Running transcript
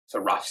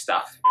for rough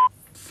stuff.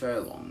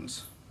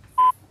 Furlongs.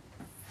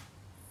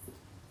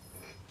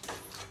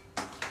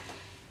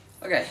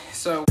 Okay,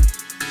 so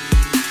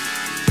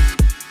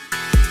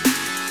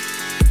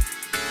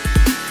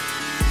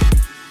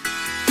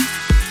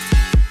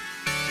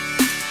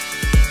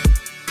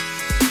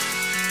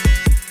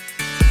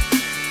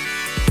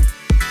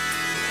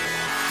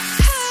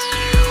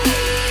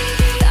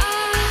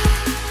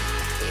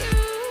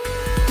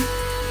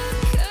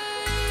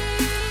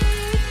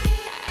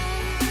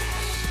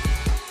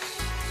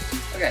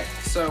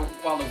So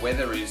while the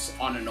weather is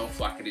on and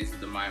off like it is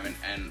at the moment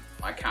and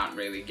I can't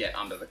really get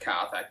under the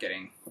car without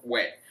getting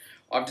wet,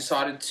 I've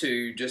decided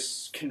to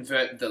just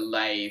convert the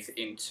lathe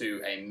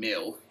into a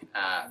mill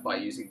by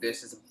using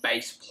this as a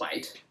base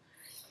plate,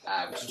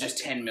 which is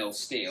just 10mm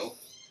steel,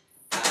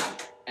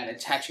 and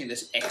attaching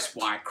this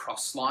XY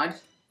cross slide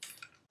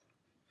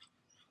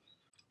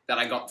that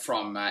I got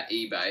from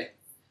eBay,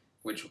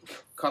 which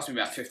cost me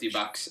about 50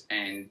 bucks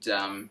and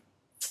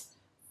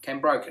came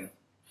broken.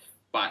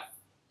 But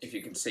if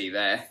you can see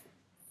there,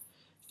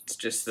 it's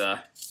just the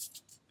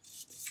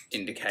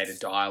indicator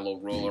dial or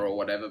ruler or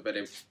whatever, but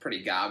it's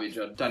pretty garbage.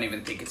 I don't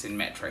even think it's in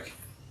metric,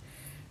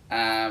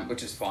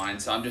 which is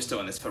fine. So I'm just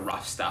doing this for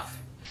rough stuff.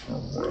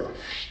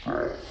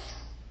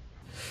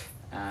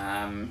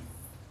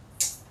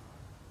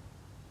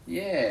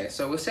 Yeah,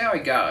 so we'll see how we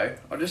go.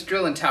 I'll just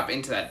drill and tap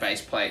into that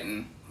base plate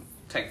and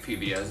take a few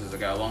videos as I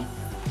go along.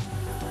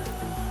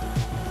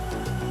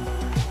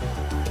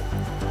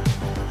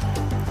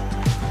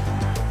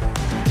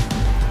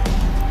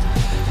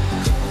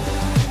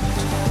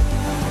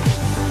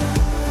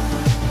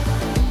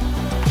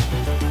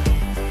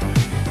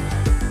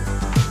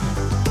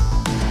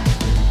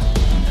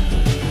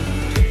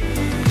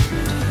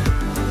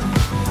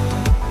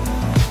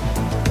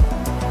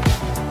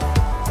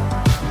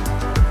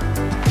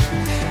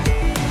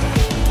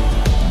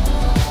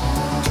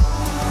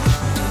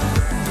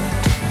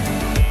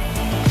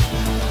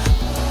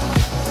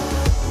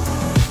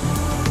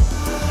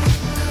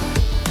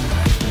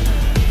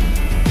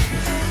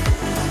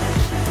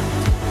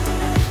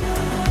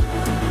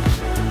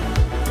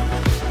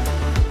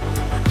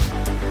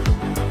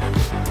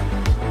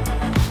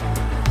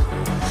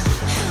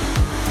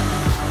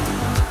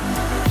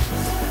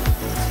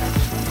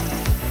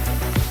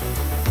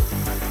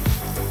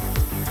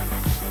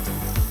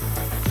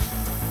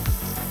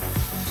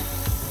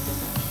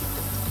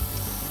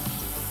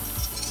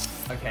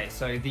 Okay,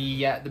 so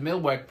the mill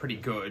worked pretty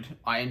good.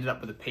 I ended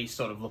up with a piece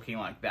sort of looking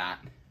like that.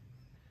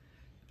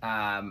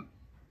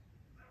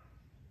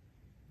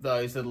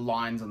 Those little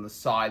lines on the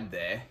side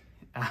there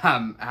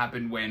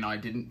happened when I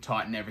didn't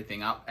tighten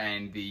everything up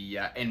and the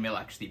end mill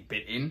actually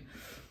bit in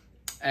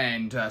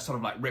and sort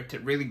of like ripped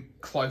it really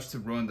close to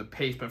ruin the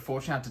piece, but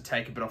fortunately I had to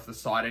take a bit off the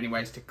side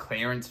anyways to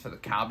clearance for the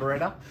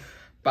carburetor.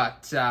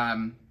 But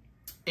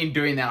in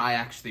doing that, I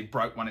actually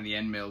broke one of the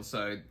end mills,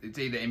 so it's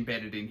either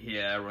embedded in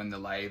here or in the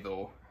lathe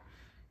or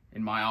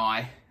in my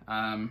eye.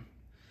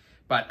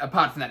 But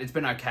apart from that, it's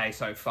been okay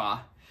so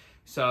far.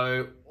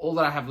 So all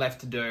that I have left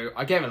to do,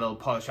 I gave it a little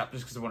polish up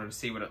just because I wanted to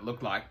see what it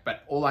looked like,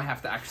 but all I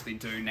have to actually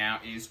do now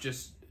is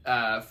just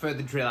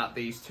further drill out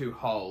these two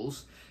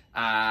holes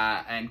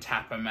and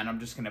tap them, and I'm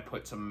just going to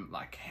put some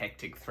like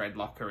hectic thread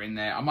locker in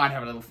there. I might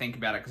have a little think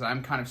about it because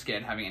I'm kind of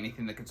scared having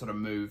anything that can sort of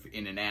move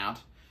in and out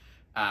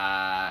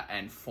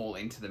and fall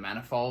into the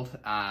manifold,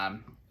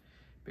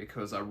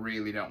 because I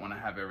really don't want to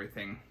have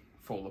everything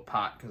fall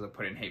apart because I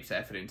put in heaps of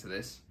effort into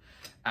this.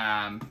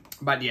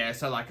 But yeah,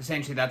 so like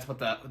essentially that's what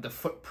the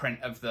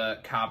footprint of the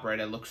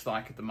carburetor looks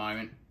like at the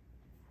moment,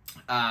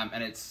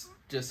 and it's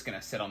just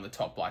gonna sit on the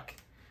top like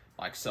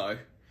so.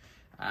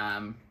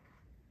 I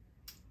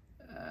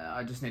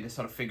just need to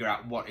sort of figure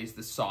out what is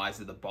the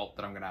size of the bolt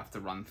that I'm gonna have to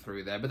run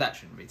through there, but that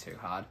shouldn't be too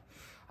hard.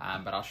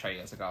 But I'll show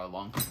you as I go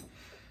along.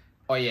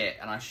 Oh yeah,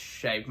 and I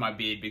shaved my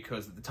beard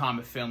because at the time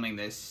of filming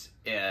this,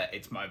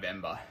 it's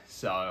Movember.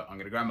 So I'm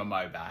gonna grab my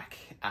mow back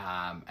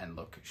and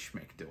look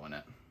schmick doing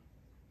it.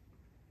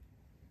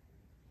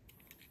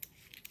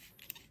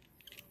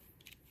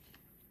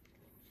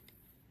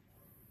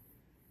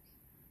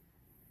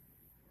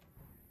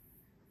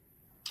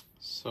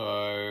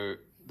 So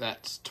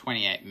that's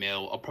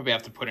 28mm. I'll probably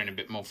have to put in a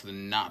bit more for the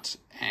nut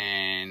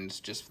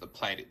and just for the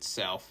plate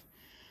itself.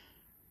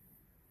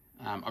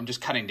 I'm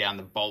just cutting down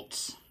the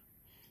bolts.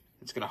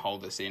 It's going to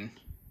hold this in.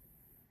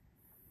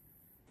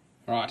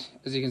 Right,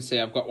 as you can see,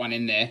 I've got one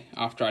in there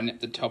after I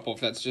nipped the top off.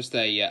 That's just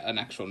an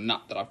actual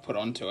nut that I've put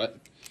onto it.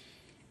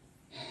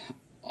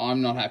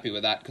 I'm not happy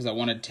with that because I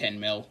wanted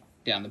 10mm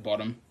down the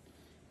bottom.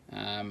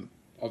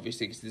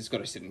 Obviously, because this has got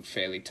to sit in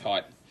fairly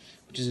tight,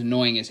 which is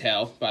annoying as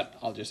hell, but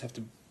I'll just have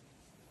to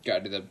go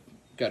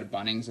to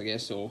Bunnings, I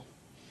guess, or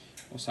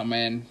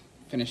somewhere and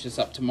finish this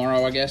up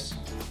tomorrow, I guess.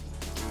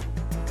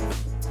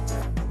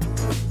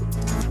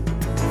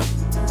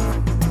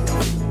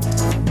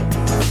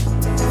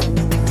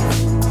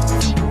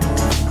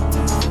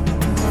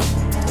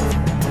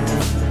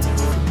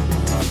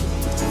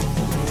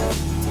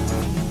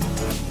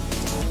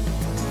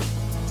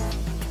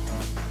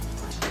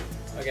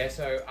 Okay,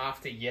 so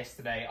after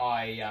yesterday,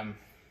 I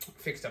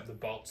fixed up the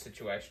bolt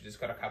situation, just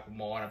got a couple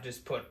more, and I've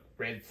just put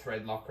red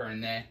thread locker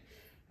in there.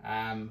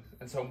 And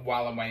so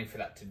while I'm waiting for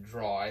that to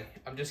dry,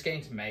 I'm just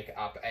going to make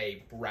up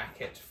a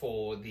bracket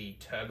for the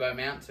turbo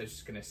mount. So it's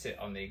just going to sit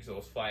on the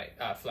exhaust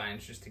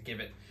flange just to give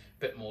it a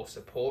bit more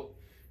support.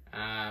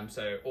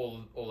 So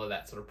all of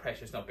that sort of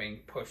pressure is not being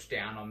pushed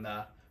down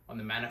on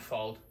the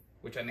manifold,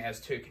 which only has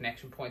 2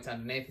 connection points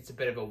underneath. It's a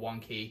bit of a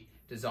wonky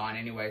design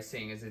anyway,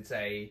 seeing as it's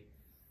a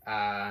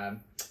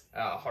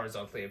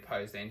horizontally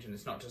opposed engine.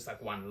 It's not just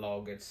like one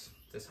log, it's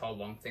this whole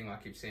long thing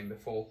like you've seen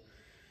before.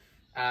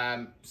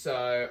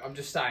 So I'm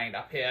just starting it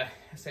up here.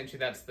 Essentially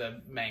that's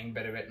the main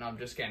bit of it, and I'm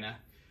just gonna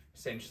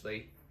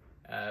essentially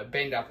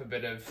bend up a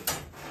bit of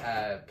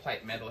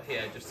plate metal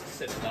here just to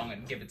sit along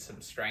and give it some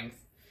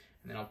strength,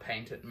 and then I'll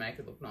paint it and make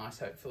it look nice,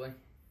 hopefully.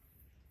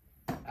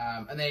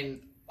 And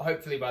then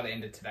hopefully by the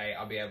end of today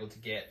I'll be able to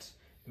get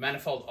the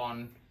manifold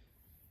on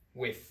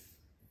with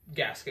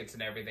gaskets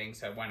and everything,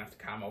 so it won't have to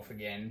come off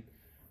again,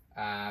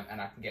 and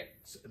I can get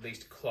at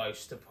least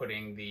close to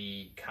putting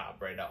the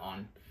carburetor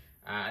on.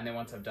 And then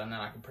once I've done that,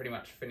 I can pretty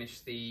much finish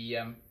the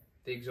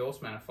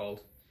exhaust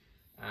manifold,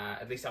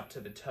 at least up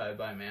to the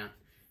turbo mount,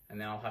 and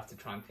then I'll have to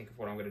try and think of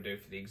what I'm going to do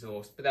for the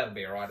exhaust, but that'll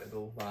be alright.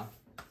 It'll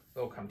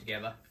all come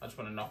together. I just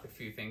want to knock a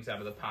few things out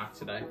of the park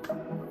today.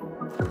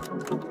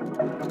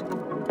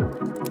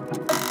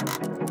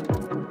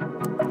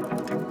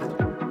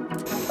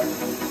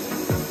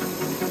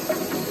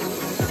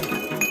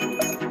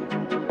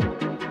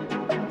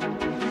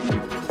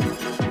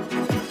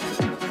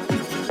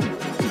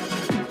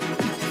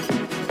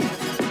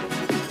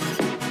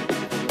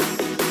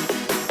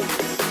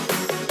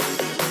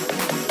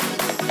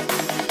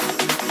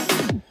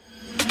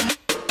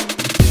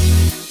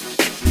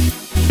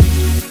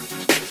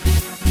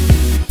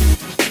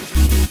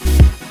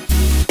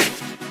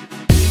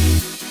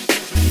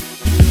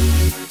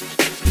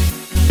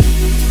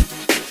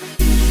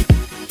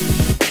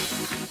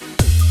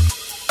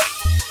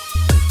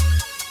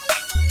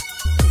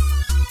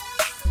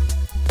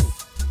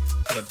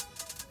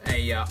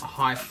 A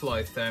high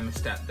flow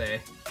thermostat there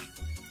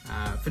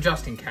for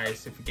just in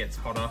case if it gets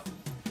hotter,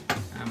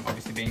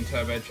 obviously being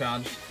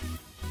turbocharged,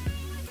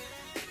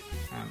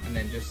 and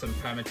then just some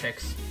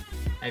Permatex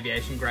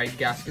aviation grade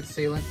gasket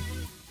sealant.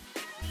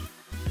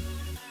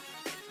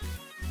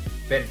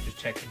 Better just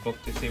check the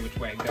book to see which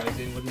way it goes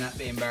in, wouldn't that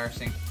be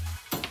embarrassing?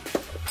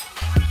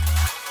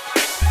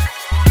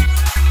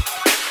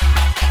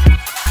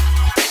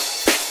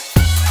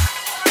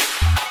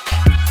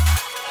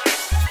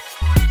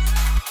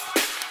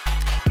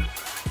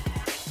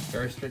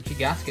 Very stretchy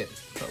gasket,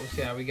 but we'll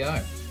see how we go.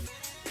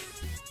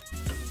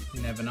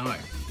 You never know. I'll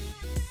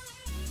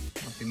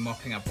be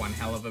mopping up one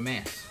hell of a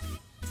mess.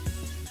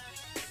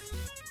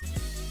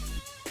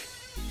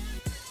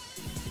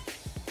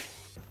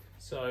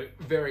 So,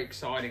 very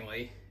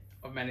excitingly,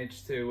 I've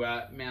managed to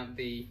mount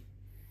the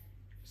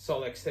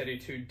Solex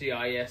 32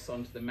 DIS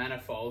onto the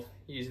manifold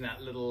using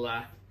that little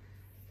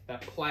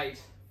that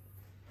plate.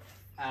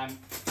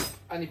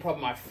 Only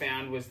problem I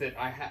found was that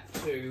I had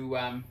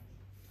to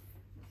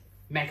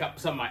make up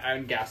some of my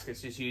own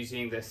gaskets just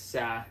using this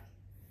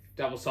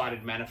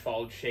double-sided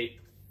manifold sheet,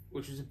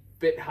 which was a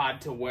bit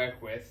hard to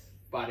work with,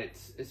 but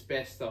it's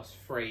asbestos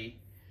free,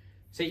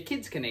 so your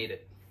kids can eat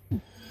it.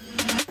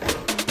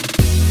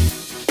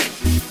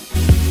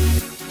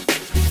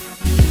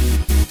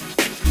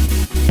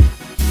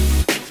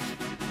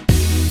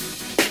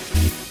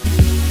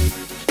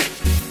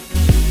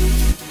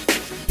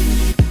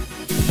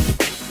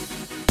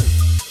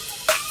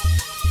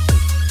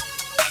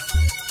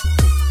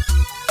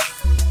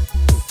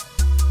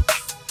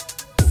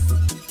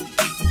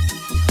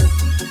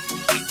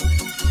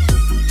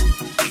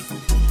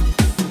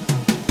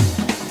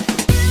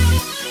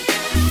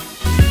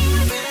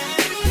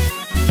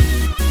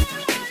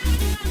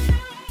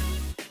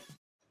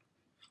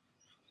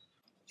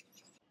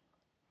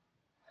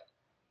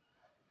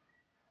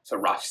 So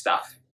rough stuff.